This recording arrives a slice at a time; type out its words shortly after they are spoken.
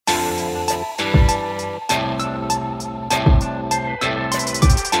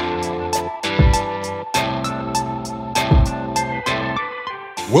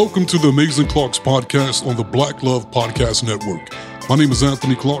Welcome to the Amazing Clarks podcast on the Black Love Podcast Network. My name is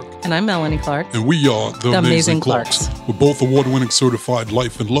Anthony Clark. And I'm Melanie Clark. And we are the Amazing Clarks. We're both award-winning certified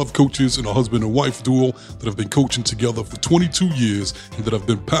life and love coaches and a husband and wife duo that have been coaching together for 22 years and that have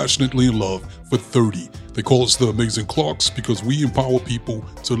been passionately in love for 30. They call us the Amazing Clarks because we empower people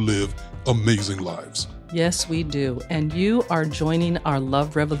to live amazing lives. Yes, we do. And you are joining our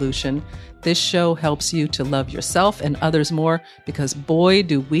love revolution. This show helps you to love yourself and others more because, boy,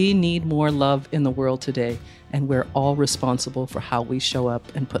 do we need more love in the world today. And we're all responsible for how we show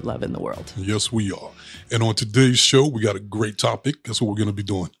up and put love in the world. Yes, we are. And on today's show, we got a great topic. That's what we're going to be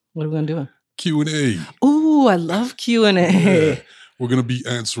doing. What are we going to do? Q&A. Ooh, I love Q&A. Yeah. We're going to be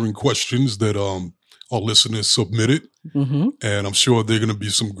answering questions that our listeners submitted. Mm-hmm. And I'm sure there are going to be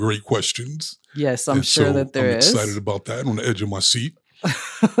some great questions. Yes, I'm sure that there is. I'm excited about that. On the edge of my seat.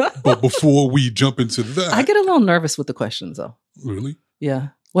 But before we jump into that. I get a little nervous with the questions, though. Really? Yeah.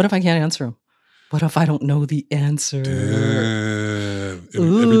 What if I can't answer them? What if I don't know the answer? Damn.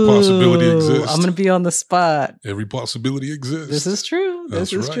 Every possibility exists. I'm going to be on the spot. Every possibility exists. This is true.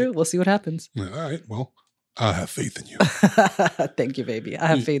 This is true. We'll see what happens. All right. Well, I have faith in you. Thank you, baby. I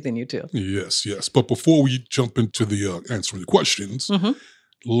have faith in you, too. Yes, yes. But before we jump into the answering the questions,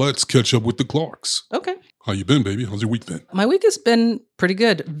 let's catch up with the Clarks. Okay. How you been, baby? How's your week been? My week has been pretty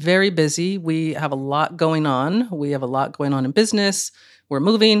good. Very busy. We have a lot going on. We have a lot going on in business. We're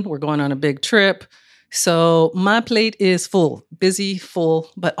moving. We're going on a big trip. So my plate is full, busy,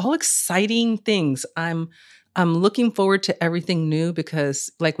 full, but all exciting things. I'm looking forward to everything new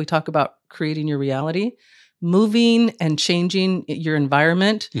because, like we talk about creating your reality, moving and changing your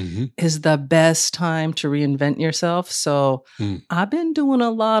environment is the best time to reinvent yourself. So I've been doing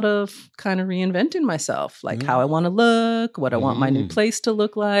a lot of kind of reinventing myself, like how I want to look, what I want my new place to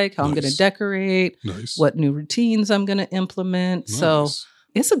look like, how I'm going to decorate, what new routines I'm going to implement. So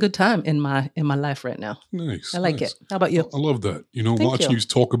it's a good time in my life right now. Nice. I like it. How about you? I love that. You know, watching you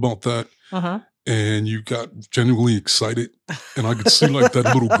talk about that. And you got genuinely excited. And I could see like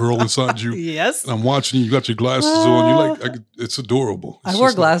that little girl inside you. Yes. And I'm watching you. You got your glasses on. You're like, it's adorable. I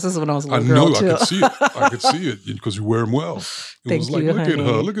wore glasses when I was a little girl, too. I could see it. I could see it because you wear them well. It was like, look at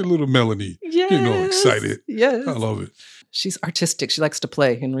her. Look at little Melanie. Yes. You know, excited. Yes. I love it. She's artistic. She likes to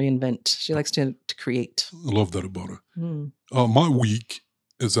play and reinvent. She likes to create. I love that about her. My week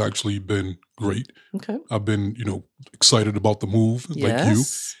has actually been great. Okay. I've been, excited about the move like you.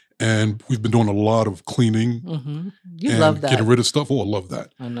 And we've been doing a lot of cleaning. You love that. Getting rid of stuff. Oh, I love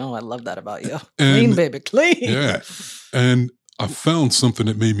that. I know. I love that about you. Clean, baby. Clean. Yeah. And I found something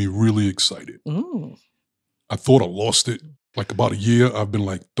that made me really excited. I thought I lost it. Like about a year, I've been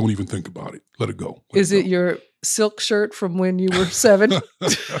like, don't even think about it. Let it go. Is it your silk shirt from when you were 7?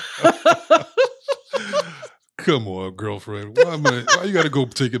 Come on, girlfriend. Why you got to go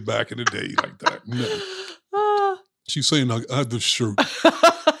take it back in the day like that? No. She's saying I had this shirt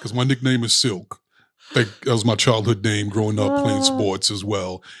because my nickname is Silk. That was my childhood name growing up playing sports as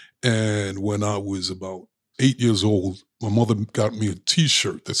well. And when I was about 8 years old, my mother got me a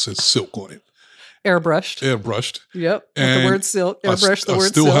T-shirt that says Silk on it. Airbrushed. Yep. And with the word silk. Airbrushed the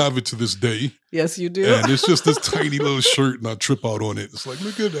word silk. I still have it to this day. Yes, you do. And it's just this tiny little shirt and I trip out on it. It's like,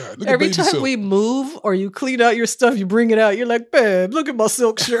 look at that. Look Every at time Silk. we move or you clean out your stuff, you bring it out. You're like, babe, look at my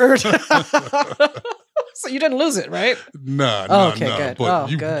silk shirt. So you didn't lose it, right? Nah. Good. But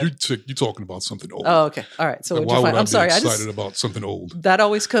good. you're talking about something old. Oh, okay. All right. So what'd you find? I'm sorry. I was excited about something old. That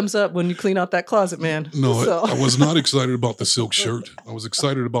always comes up when you clean out that closet, man. No, I was not excited about the silk shirt. I was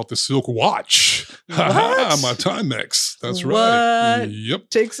excited about the silk watch. My Timex. That's right. Yep.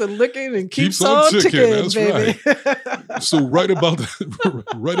 Takes a licking and keeps on ticking. That's baby. Right. So right about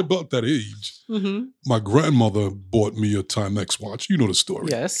that age, my grandmother bought me a Timex watch. You know the story.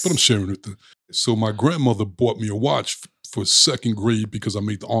 Yes. But I'm sharing it. So my grandmother bought me a watch for second grade because I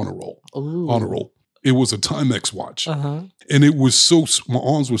made the honor roll. Ooh. Honor roll. It was a Timex watch. And it was my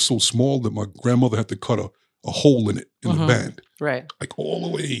arms were so small that my grandmother had to cut a hole in it, in the band. Right. Like all the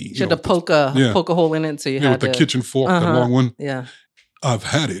way. She had to poke a hole in it so you had with the kitchen fork, the long one. Yeah. I've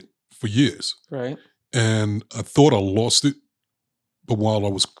had it for years. Right. And I thought I lost it. But while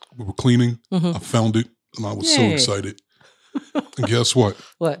we were cleaning, I found it and I was so excited. And guess what?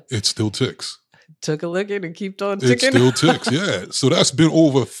 What? It still ticks. Took a licking and kept on ticking. It still ticks, yeah. So that's been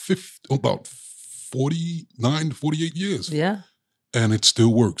over about 49, 48 years. Yeah. And it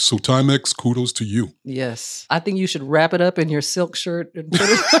still works. So Timex, kudos to you. Yes. I think you should wrap it up in your silk shirt and put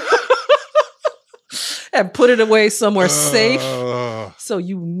it and put it away somewhere safe so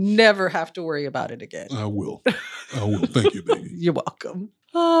you never have to worry about it again. I will. Thank you, baby. You're welcome.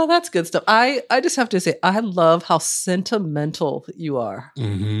 Oh, that's good stuff. I just have to say, I love how sentimental you are.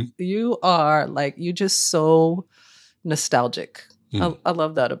 Mm-hmm. You are like, you just so nostalgic. I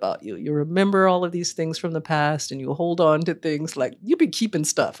love that about you. You remember all of these things from the past and you hold on to things like you be keeping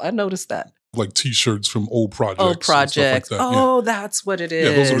stuff. I noticed that. Like T-shirts from old projects. Old projects. And stuff like that. Oh, that's what it is.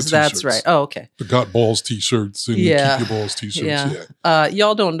 Yeah, those are the That's T-shirts. right. Oh, okay. The Got Balls T-shirts and Yeah. Keep Your Balls T-shirts. Yeah. Yeah.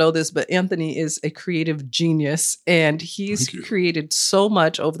 Y'all don't know this, but Anthony is a creative genius and he's Thank you. created so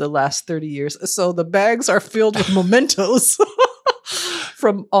much over the last 30 years. So the bags are filled with mementos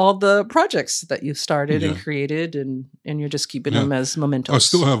from all the projects that you've started and Yeah. created, and you're just keeping Yeah. them as mementos. I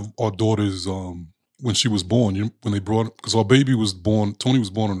still have our daughter's, when she was born, when they brought, because our baby was born, Tony was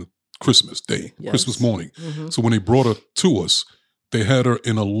born on Christmas Day, Yes. Christmas morning. Mhm. So when they brought her to us, they had her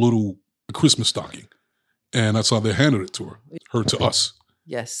in a little Christmas stocking. And that's how they handed it to her to us.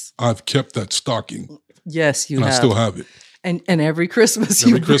 Yes. I've kept that stocking Yes, you and have. I still have it. And every Christmas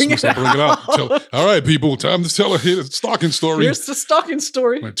Every you bring Christmas it I bring it out. All right, people, time to tell a stocking story. Here's the stocking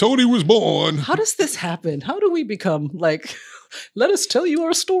story. When Tony was born. How does this happen? How do we become like, let us tell you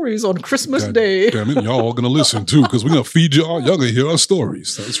our stories on Christmas God Day? Damn it, y'all all gonna listen too, because we're gonna feed y'all. Y'all gonna hear our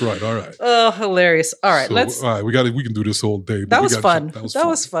stories. That's right. All right. Oh, hilarious. All right, So, let's. all right, we can do this all day. but That we was gotta fun. check- That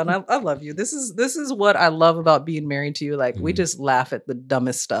was fun. I love you. This is what I love about being married to you. Like we Mhm. just laugh at the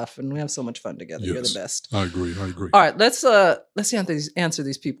dumbest stuff and we have so much fun together. You're the Yes. best. I agree. All right, let's answer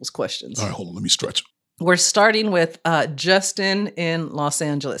these people's questions. All right, hold on. Let me stretch. We're starting with Justin in Los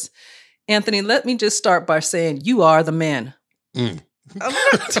Angeles. Anthony, let me just start by saying you are the man. Mm.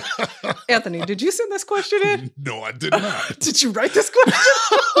 Anthony, did you send this question in? No, I did not. Did you write this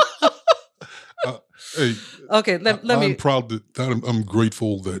question? Hey, Okay, let I'm me. proud that I'm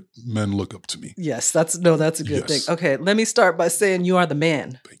grateful that men look up to me. Yes, that's a good Yes. thing. Okay, let me start by saying you are the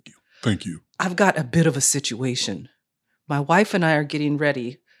man. Thank you. Thank you. I've got a bit of a situation. My wife and I are getting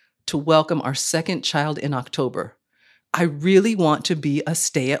ready to welcome our second child in October. I really want to be a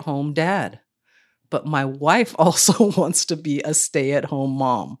stay-at-home dad, but my wife also wants to be a stay-at-home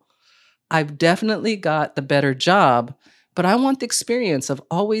mom. I've definitely got the better job, but I want the experience of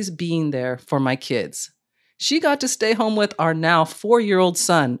always being there for my kids. She got to stay home with our now 4-year-old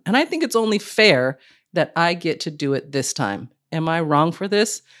son, and I think it's only fair that I get to do it this time. Am I wrong for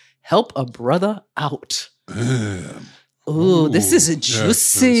this? Help a brother out. Man. Ooh, this is a yeah,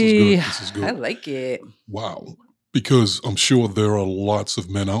 juicy. this is good. I like it. Wow. Because I'm sure there are lots of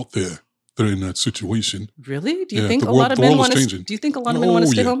men out there that are in that situation. Really? Do you Yeah, think the a world- lot of the men world is want to? changing. Do you think a lot of men want to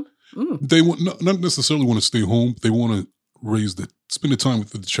Oh, stay yeah. home? Mm, They want not necessarily want to stay home. They want to spend the time with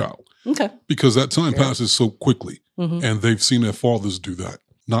the child, okay. because that time Fair. passes so quickly, Mhm. and they've seen their fathers do that,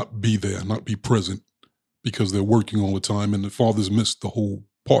 not be there, not be present, because they're working all the time, and the fathers miss the whole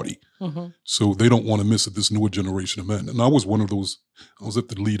party. Mhm. So they don't want to miss it. This newer generation of men, and I was one of those. I was at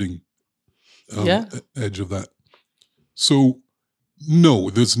the leading Yeah. edge of that. So no,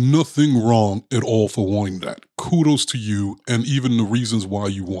 there's nothing wrong at all for wanting that. Kudos to you, and even the reasons why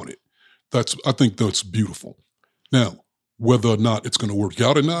you want it. I think that's beautiful. Now, whether or not it's going to work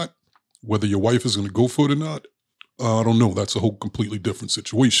out or not, whether your wife is going to go for it or not, I don't know. That's a whole completely different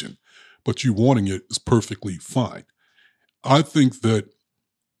situation. But you wanting it is perfectly fine. I think that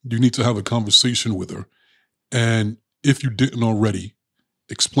you need to have a conversation with her. And if you didn't already,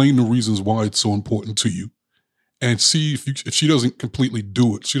 explain the reasons why it's so important to you. And see if she doesn't completely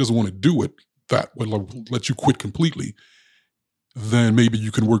do it, she doesn't want to do it, that will let you quit completely, then maybe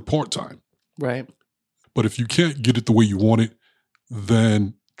you can work part-time. Right. But if you can't get it the way you want it,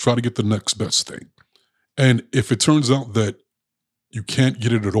 then try to get the next best thing. And if it turns out that you can't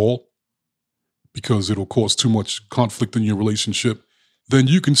get it at all because it'll cause too much conflict in your relationship, then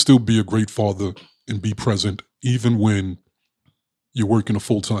you can still be a great father and be present even when you're working a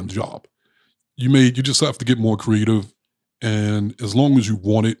full-time job. You just have to get more creative, and as long as you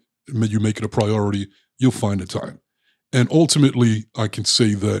want it, you make it a priority, you'll find the time. And ultimately, I can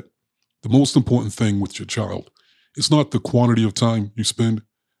say that the most important thing with your child, it's not the quantity of time you spend,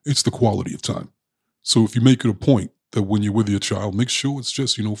 it's the quality of time. So if you make it a point that when you're with your child, make sure it's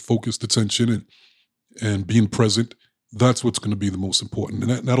just, focused attention and being present, that's what's going to be the most important.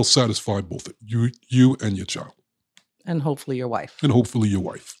 And that'll satisfy both you and your child. And hopefully your wife. And hopefully your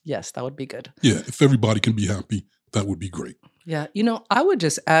wife. Yes, that would be good. Yeah, if everybody can be happy, that would be great. Yeah. I would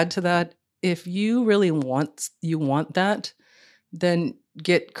just add to that, if you really want that, then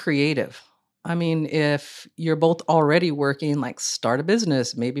get creative. I mean, if you're both already working, like start a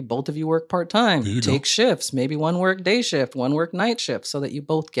business, maybe both of you work part-time, There you take go. shifts, maybe one work day shift, one work night shift, so that you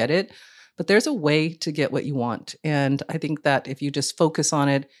both get it. But there's a way to get what you want. And I think that if you just focus on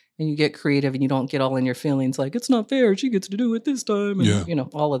it and you get creative and you don't get all in your feelings like, it's not fair, she gets to do it this time, and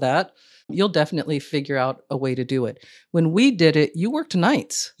all of that, you'll definitely figure out a way to do it. When we did it, you worked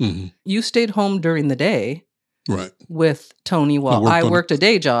nights. Mm-hmm. You stayed home during the day. Right. With Tony while I worked a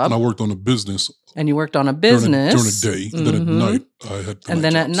day job. And I worked on a business. And you worked on a business. During the day. And then at night, I had And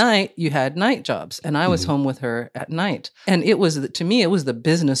then at night, you had night jobs. And I was home with her at night. And it was, to me, it was the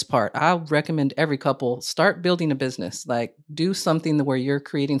business part. I recommend every couple start building a business. Like, do something where you're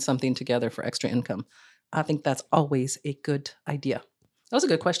creating something together for extra income. I think that's always a good idea. That was a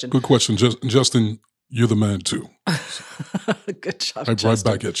good question. Good question. Justin, you're the man too. Good job, I'm right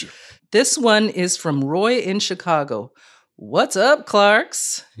back at you. This one is from Roy in Chicago. What's up,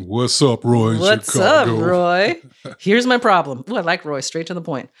 Clarks? What's up, Roy in What's Chicago? Up, Roy? Here's my problem. Ooh, I like Roy, straight to the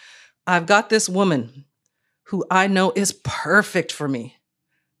point. I've got this woman who I know is perfect for me,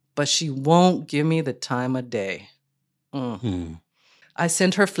 but she won't give me the time of day. I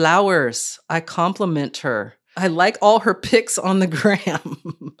send her flowers. I compliment her. I like all her pics on the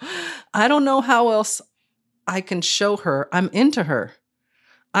gram. I don't know how else I can show her I'm into her.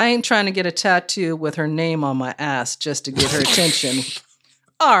 I ain't trying to get a tattoo with her name on my ass just to get her attention.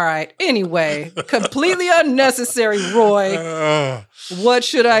 All right. Anyway, completely unnecessary, Roy. What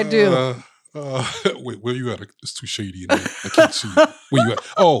should I do? Wait, where you at? It's too shady in there. I can't see you. Where you at?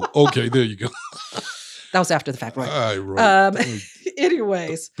 Oh, okay. There you go. That was after the fact, Roy. All right, Roy.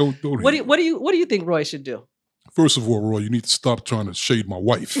 Anyways, don't. What do you think Roy should do? First of all, Roy, you need to stop trying to shade my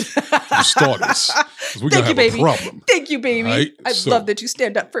wife, for starters. We're Thank you, baby. A problem. Thank you, baby. Right? I love that you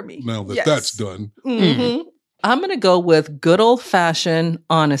stand up for me. Now that that's done. I'm going to go with good old-fashioned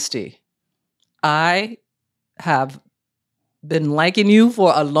honesty. I have been liking you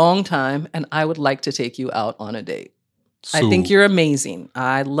for a long time, and I would like to take you out on a date. So, I think you're amazing.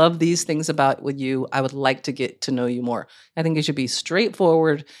 I love these things about with you. I would like to get to know you more. I think you should be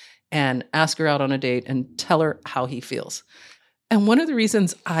straightforward and ask her out on a date and tell her how he feels. And one of the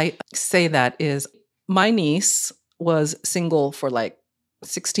reasons I say that is my niece was single for like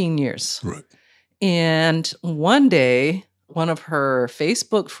 16 years. Right. And one day, one of her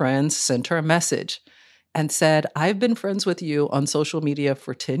Facebook friends sent her a message and said, I've been friends with you on social media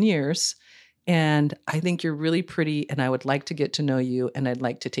for 10 years, and I think you're really pretty, and I would like to get to know you, and I'd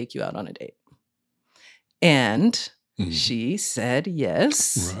like to take you out on a date. And she said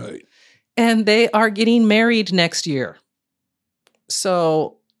yes. Right. And they are getting married next year.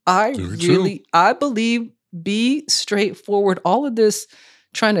 So I believe, be straightforward. All of this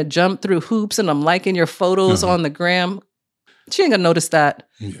trying to jump through hoops and I'm liking your photos on the gram. She ain't gonna notice that.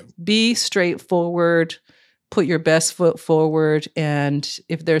 Yeah. Be straightforward. Put your best foot forward. And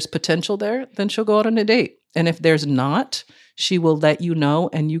if there's potential there, then she'll go out on a date. And if there's not, she will let you know,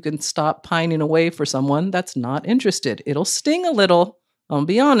 and you can stop pining away for someone that's not interested. It'll sting a little, I'll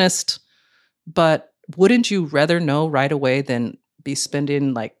be honest, but wouldn't you rather know right away than be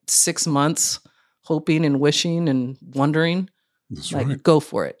spending like 6 months hoping and wishing and wondering? That's like, right. Go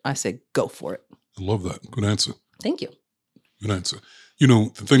for it. I say go for it. I love that. Good answer. Thank you. Good answer. You know,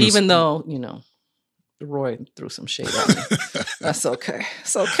 the thing Even though, Roy threw some shade at me. That's okay.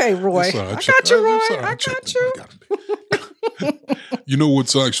 It's okay, Roy. I got you, Roy. I got you. You know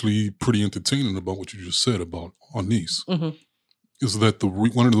what's actually pretty entertaining about what you just said about our niece is that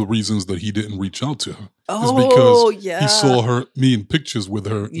one of the reasons that he didn't reach out to her is because he saw me in pictures with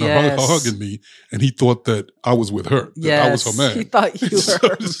her, her hugging me, and he thought that I was with her. That I was her man. He thought you were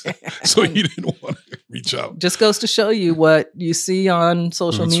her man. So he didn't want to reach out. Just goes to show you what you see on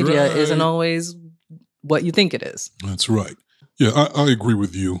social media isn't always what you think it is. That's right. Yeah, I agree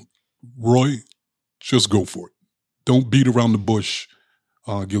with you. Roy, just go for it. Don't beat around the bush.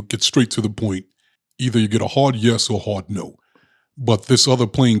 You'll get straight to the point. Either you get a hard yes or a hard no. But this other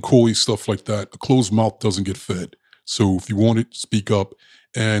plain coy stuff like that, a closed mouth doesn't get fed. So if you want it, speak up.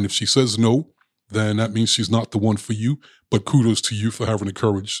 And if she says no, then that means she's not the one for you. But kudos to you for having the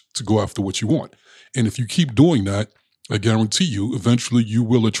courage to go after what you want. And if you keep doing that, I guarantee you, eventually you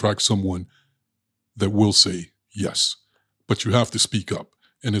will attract someone that will say yes. But you have to speak up.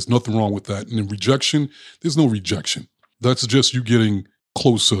 And there's nothing wrong with that. And in rejection, there's no rejection. That's just you getting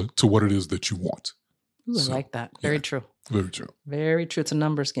closer to what it is that you want. Ooh, I like that. Very true. Very true. Very true. It's a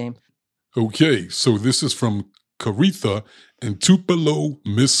numbers game. Okay, so this is from Caritha in Tupelo,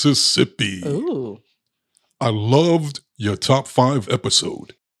 Mississippi. Ooh. I loved your top 5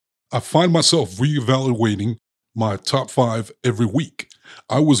 episode. I find myself reevaluating my top 5 every week.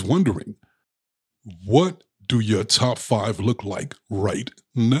 I was wondering, what do your top 5 look like right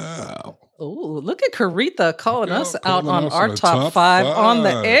now? Oh, look at Caritha calling Yeah, us out calling on us our on the top top five on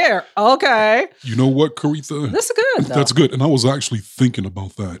the five. air. Okay. You know what, Caritha? This is good, though. That's good. And I was actually thinking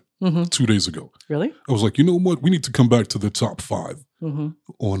about that Mm-hmm. 2 days ago. Really? I was like, you know what? We need to come back to the top 5 Mm-hmm.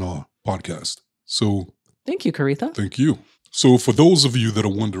 on our podcast. So Thank you, Caritha. thank you. So for those of you that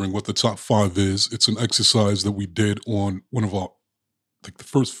are wondering what the top 5 is, it's an exercise that we did on one of our, like the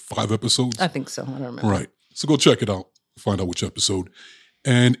first 5 episodes. I think so. I don't remember. Right. So go check it out, find out which episode.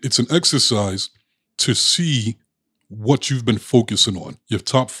 And it's an exercise to see what you've been focusing on, your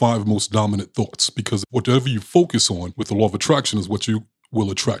top 5 most dominant thoughts, because whatever you focus on with the law of attraction is what you will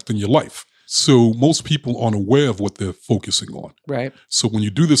attract in your life. So most people aren't aware of what they're focusing on. Right. So when you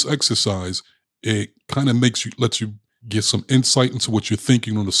do this exercise, it kind of lets you get some insight into what you're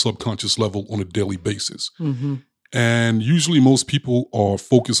thinking on a subconscious level on a daily basis. Mm-hmm. And usually most people are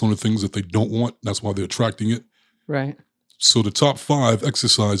focused on the things that they don't want. That's why they're attracting it. Right. So the top 5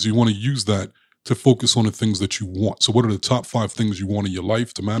 exercise, you want to use that to focus on the things that you want. So what are the top 5 things you want in your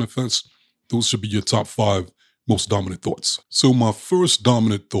life to manifest? Those should be your top 5 most dominant thoughts. So my first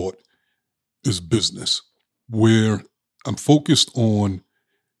dominant thought is business, where I'm focused on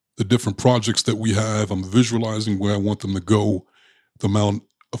the different projects that we have. I'm visualizing where I want them to go, the amount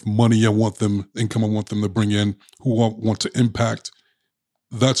of money I want them, income I want them to bring in, who I want to impact.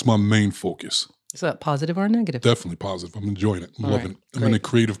 That's my main focus. Is that positive or negative? Definitely positive. I'm enjoying it. I'm All loving right. it. I'm in a Great.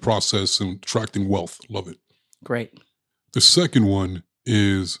 creative process and attracting wealth. Love it. Great. The second one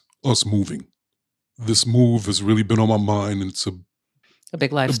is us moving. This move has really been on my mind, and it's A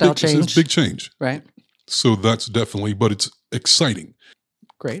big lifestyle change. It's a big change. Right. So that's definitely, but it's exciting.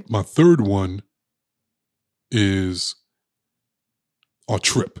 Great. My third one is our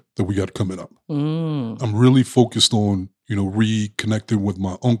trip that we got coming up. Mm. I'm really focused on, reconnecting with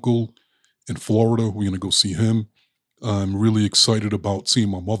my uncle in Florida. We're going to go see him. I'm really excited about seeing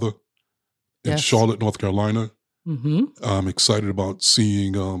my mother in Yes. Charlotte, North Carolina. Mm-hmm. I'm excited about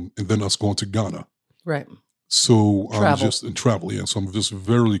seeing, and then us going to Ghana. Right. So I'm Travel. just in travel, yeah. So I'm just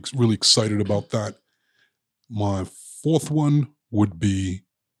really excited about that. My fourth one would be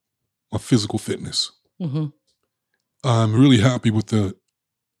my physical fitness. Mm-hmm. I'm really happy with the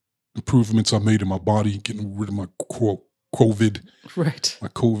improvements I made in my body, getting rid of my COVID, Right. my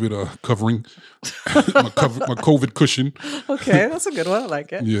COVID covering, my COVID cushion. Okay, that's a good one. I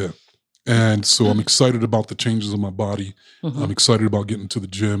like it. Yeah. And so I'm excited about the changes in my body. Mhm. I'm excited about getting to the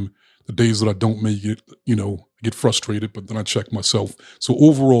gym. The days that I don't make it, I get frustrated, but then I check myself. So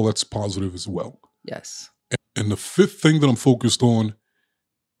overall, that's positive as well. Yes. And the fifth thing that I'm focused on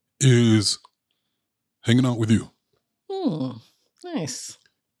is hanging out with you. Nice.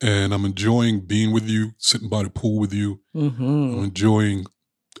 And I'm enjoying being with you, sitting by the pool with you. Mm-hmm. I'm enjoying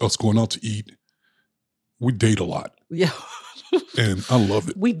us going out to eat. We date a lot, Yeah. and I love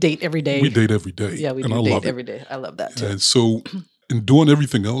it. We date every day. We date every day. Yeah, we and do I date love it. every day. I love that too. And so, in doing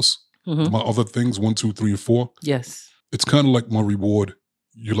everything else, Mhm. my other things, 1, 2, 3, and 4, Yes. it's kind of like my reward.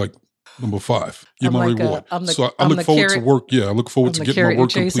 You're like number 5. You're I'm my like reward. I'm the- So I I'm look the forward to carrot- work. Yeah, I look forward I'm to the getting my carrot you're work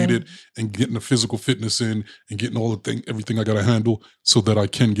chasing. completed and getting the physical fitness in and getting everything I got to handle so that I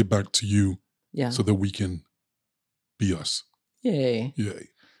can get back to you Yeah. so that we can be us. Yay. Yay.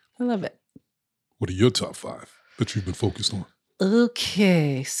 I love it. What are your top 5 that you've been focused on?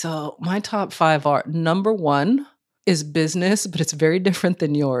 Okay. So my top 5 are number 1 is business, but it's very different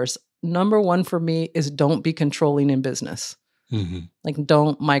than yours. Number 1 for me is don't be controlling in business. Mm-hmm. Like,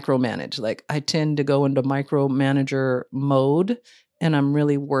 don't micromanage. Like, I tend to go into micromanager mode, and I'm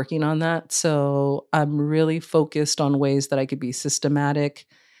really working on that. So I'm really focused on ways that I could be systematic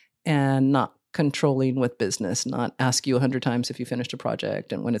and not controlling with business, not ask you 100 times if you finished a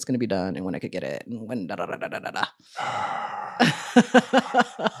project and when it's going to be done and when I could get it and when da da da da da da da.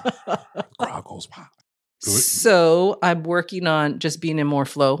 Crowd goes wild. Good. So I'm working on just being in more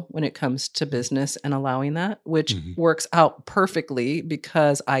flow when it comes to business and allowing that, which Mhm. works out perfectly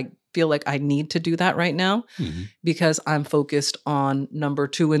because I feel like I need to do that right now Mhm. because I'm focused on number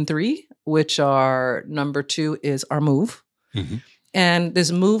 2 and 3, which are number 2 is our move. Mhm. And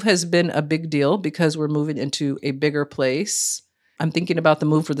this move has been a big deal because we're moving into a bigger place. I'm thinking about the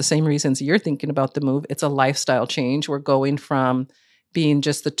move for the same reasons you're thinking about the move. It's a lifestyle change. We're going from being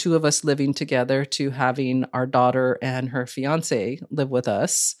just the 2 of us living together to having our daughter and her fiance live with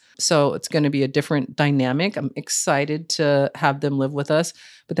us. So it's going to be a different dynamic. I'm excited to have them live with us.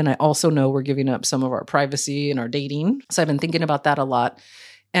 But then I also know we're giving up some of our privacy and our dating. So I've been thinking about that a lot.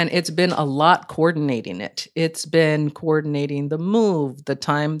 And it's been a lot coordinating it. It's been coordinating the move, the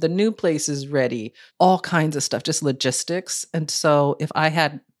time the new place is ready, all kinds of stuff, just logistics. And so if I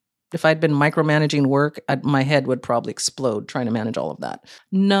had If I'd been micromanaging work, my head would probably explode trying to manage all of that.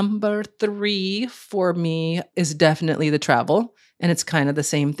 Number 3 for me is definitely the travel. And it's kind of the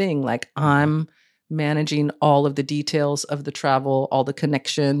same thing. Like I'm managing all of the details of the travel, all the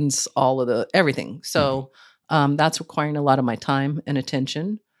connections, all of the everything. So that's requiring a lot of my time and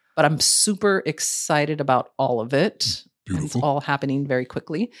attention. But I'm super excited about all of it. Beautiful. It's all happening very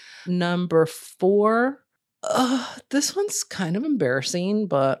quickly. Number 4, this one's kind of embarrassing,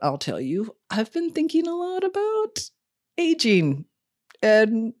 but I'll tell you, I've been thinking a lot about aging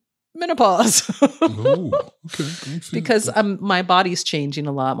and menopause. Oh, okay. Because my body's changing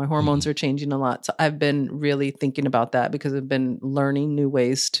a lot. My hormones are changing a lot. So I've been really thinking about that because I've been learning new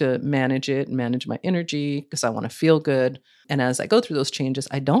ways to manage it and manage my energy because I want to feel good. And as I go through those changes,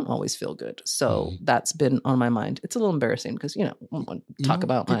 I don't always feel good. So that's been on my mind. It's a little embarrassing because, I want to talk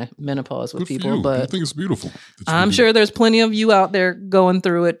about my menopause with people, but I think it's beautiful. I'm sure there's plenty of you out there going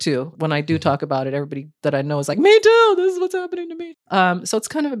through it too. When I do talk about it, everybody that I know is like, me too. This is what's happening to me. So it's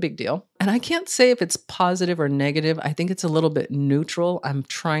kind of a big deal. And I can't say if it's positive or negative. I think it's a little bit neutral. I'm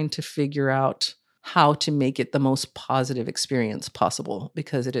trying to figure out how to make it the most positive experience possible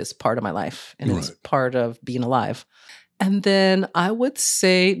because it is part of my life and it's part of being alive. And then I would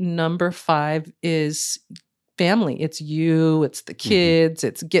say number 5 is family. It's you, it's the kids,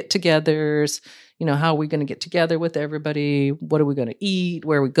 it's get-togethers. How are we going to get together with everybody? What are we going to eat?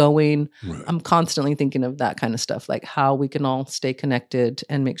 Where are we going? Right. I'm constantly thinking of that kind of stuff, like how we can all stay connected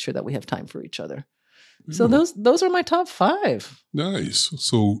and make sure that we have time for each other. Yeah. So those are my top 5. Nice.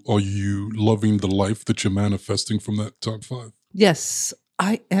 So are you loving the life that you're manifesting from that top 5? Yes,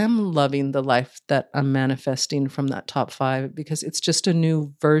 I am loving the life that I'm manifesting from that top 5 because it's just a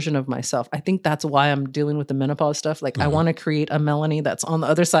new version of myself. I think that's why I'm dealing with the menopause stuff. Like I want to create a Melanie that's on the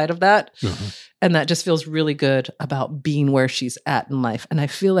other side of that. And that just feels really good about being where she's at in life. And I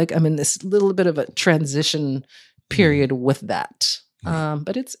feel like I'm in this little bit of a transition period with that.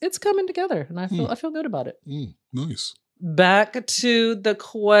 But it's coming together and I feel good about it. Nice. Back to the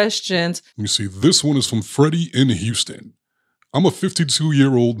questions. Let me see. This one is from Freddie in Houston. I'm a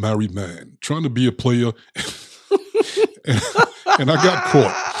 52-year-old married man trying to be a player and I got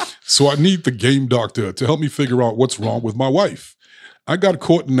caught. So I need the game doctor to help me figure out what's wrong with my wife. I got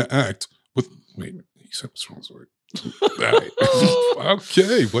caught in the act with, wait, he said what's wrong, sorry.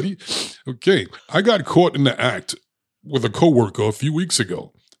 Okay, buddy. Okay. I got caught in the act with a coworker a few weeks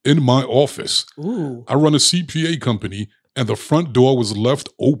ago in my office. Ooh. I run a CPA company and the front door was left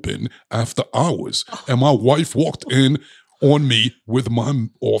open after hours and my wife walked in on me with my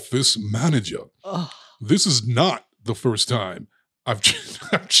office manager. This is not the first time I've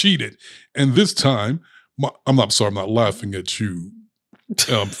cheated. And this time, I'm not laughing at you,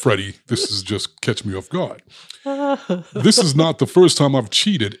 Freddie. This is just catch me off guard. This is not the first time I've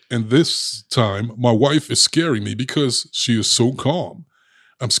cheated. And this time, my wife is scaring me because she is so calm.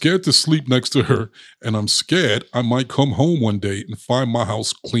 I'm scared to sleep next to her, and I'm scared I might come home one day and find my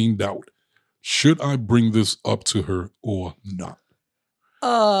house cleaned out. Should I bring this up to her or not?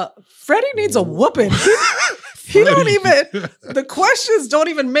 Freddie needs a whooping. He don't even, the questions don't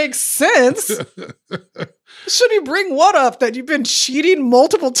even make sense. Should he bring what up? That you've been cheating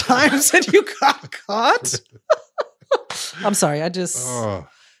multiple times and you got caught? I'm sorry,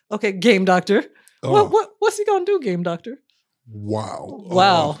 okay, game doctor. What's he gonna do, game doctor?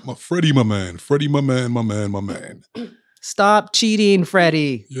 Wow. Freddie, my man. Freddie, my man. Stop cheating,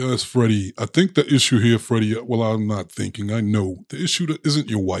 Freddie. Yes, Freddie. I think the issue here, Freddie, well, I'm not thinking. I know. The issue isn't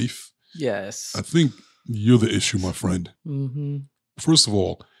your wife. Yes. I think you're the issue, my friend. First of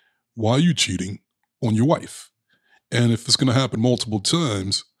all, why are you cheating on your wife? And if it's going to happen multiple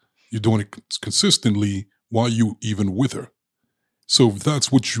times, you're doing it consistently, why are you even with her? So if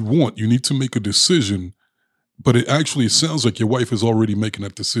that's what you want, you need to make a decision. But it actually sounds like your wife is already making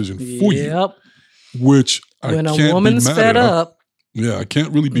that decision for you. Which when a woman's fed up. Yeah, I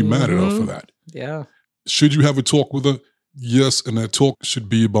can't really be mad at her for that. Yeah. Should you have a talk with her? Yes, and that talk should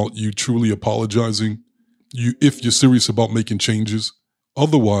be about you truly apologizing, if you're serious about making changes.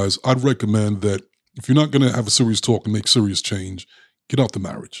 Otherwise, I'd recommend that if you're not going to have a serious talk and make serious change, get out the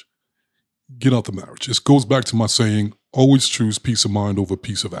marriage. Get out the marriage. It goes back to my saying, always choose peace of mind over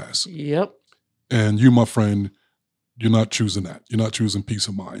peace of ass. Yep. And you, my friend, you're not choosing that. You're not choosing peace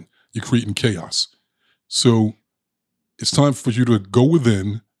of mind. You're creating chaos. So it's time for you to go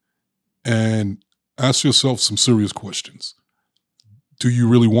within and ask yourself some serious questions. Do you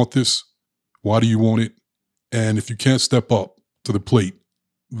really want this? Why do you want it? And if you can't step up to the plate,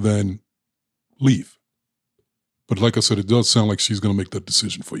 then leave. But like I said, it does sound like she's going to make that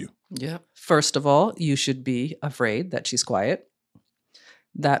decision for you. Yeah. First of all, you should be afraid that she's quiet.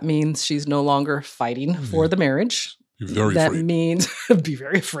 that means she's no longer fighting for the marriage. You're very That afraid. means be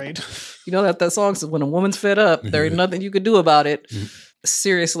very afraid. You know that song says when a woman's fed up, there ain't nothing you could do about it.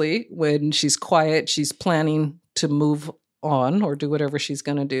 Seriously, when she's quiet, she's planning to move on or do whatever she's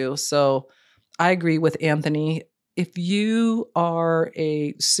going to do. So I agree with Anthony. If you are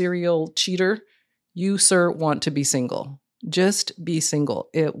a serial cheater, you, sir, want to be single. Just be single.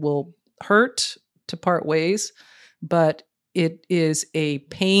 It will hurt to part ways, but it is a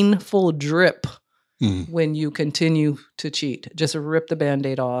painful drip when you continue to cheat. Just rip the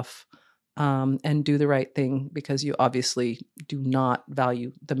Band-Aid off and do the right thing, because you obviously do not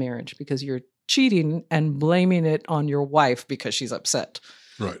value the marriage, because you're cheating and blaming it on your wife because she's upset.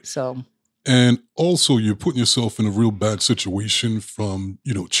 Right. So, and also you're putting yourself in a real bad situation from,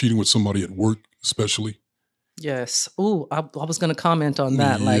 cheating with somebody at work, especially. Yes. Ooh, I was going to comment on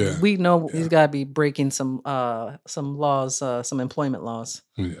that. Like, we know he's got to be breaking some laws, some employment laws.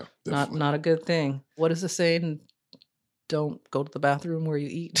 Yeah, definitely. Not a good thing. What is the saying? Don't go to the bathroom where you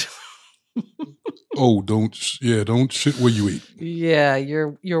eat. Oh, don't shit where you eat. Yeah,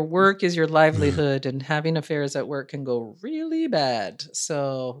 your work is your livelihood, and having affairs at work can go really bad.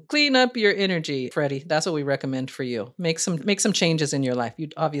 So clean up your energy, Freddie. That's what we recommend for you. Make some changes in your life. You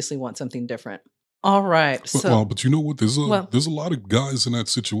obviously want something different. All right. But you know what? There's a lot of guys in that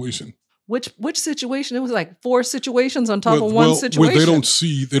situation. Which situation? It was like 4 situations on top of one situation. Where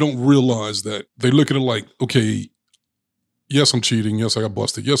they don't realize that. They look at it like, okay, yes, I'm cheating. Yes, I got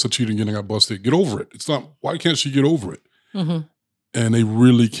busted. Yes, I'm cheating again. I got busted. Get over it. It's not, why can't she get over it? Mm-hmm. And they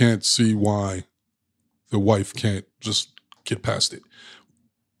really can't see why the wife can't just get past it.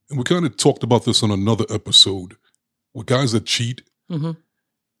 And we kind of talked about this on another episode with guys that cheat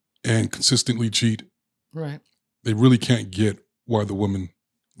and consistently cheat. Right. They really can't get why the woman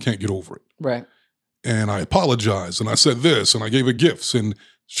can't get over it. Right. And I apologized and I said this and I gave her gifts and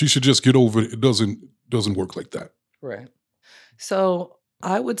she should just get over it. It doesn't work like that. Right. So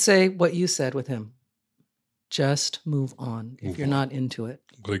I would say what you said with him. Just move on. If you're not into it,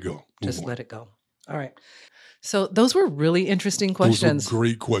 let it go. Just let it go. All right. So those were really interesting questions. Those were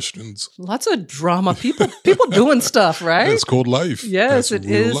great questions. Lots of drama. People doing stuff, right? It's called life. Yes, it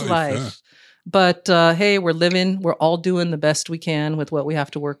is life. Yeah. But hey, we're living. We're all doing the best we can with what we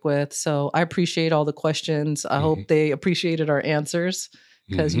have to work with. So I appreciate all the questions. I hope they appreciated our answers.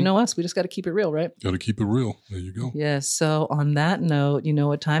 Because you know us, we just got to keep it real, right? Got to keep it real. There you go. Yes. So on that note, you know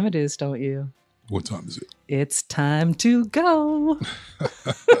what time it is, don't you? What time is it? It's time to go.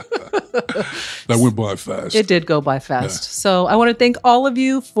 That went by fast. It did go by fast. Yeah. So I want to thank all of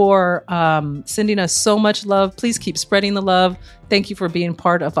you for sending us so much love. Please keep spreading the love. Thank you for being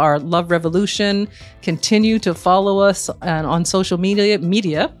part of our love revolution. Continue to follow us on social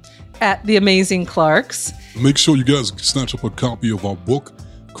media at The Amazing Clarks. Make sure you guys snatch up a copy of our book,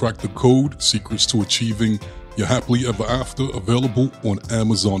 Crack the Code, Secrets to Achieving Your Happily Ever After, available on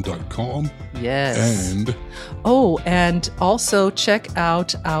Amazon.com. Yes. And also check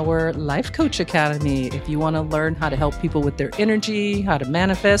out our Life Coach Academy. If you want to learn how to help people with their energy, how to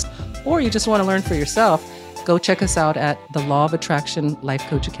manifest, or you just want to learn for yourself, go check us out at the Law of Attraction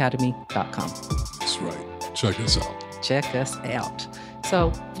LifeCoachAcademy.com. That's right. Check us out. Check us out.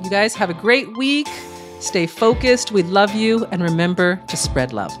 So you guys have a great week. Stay focused. We love you. And remember to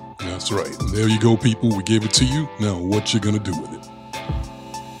spread love. That's right. There you go, people. We gave it to you. Now, what you going to do with it?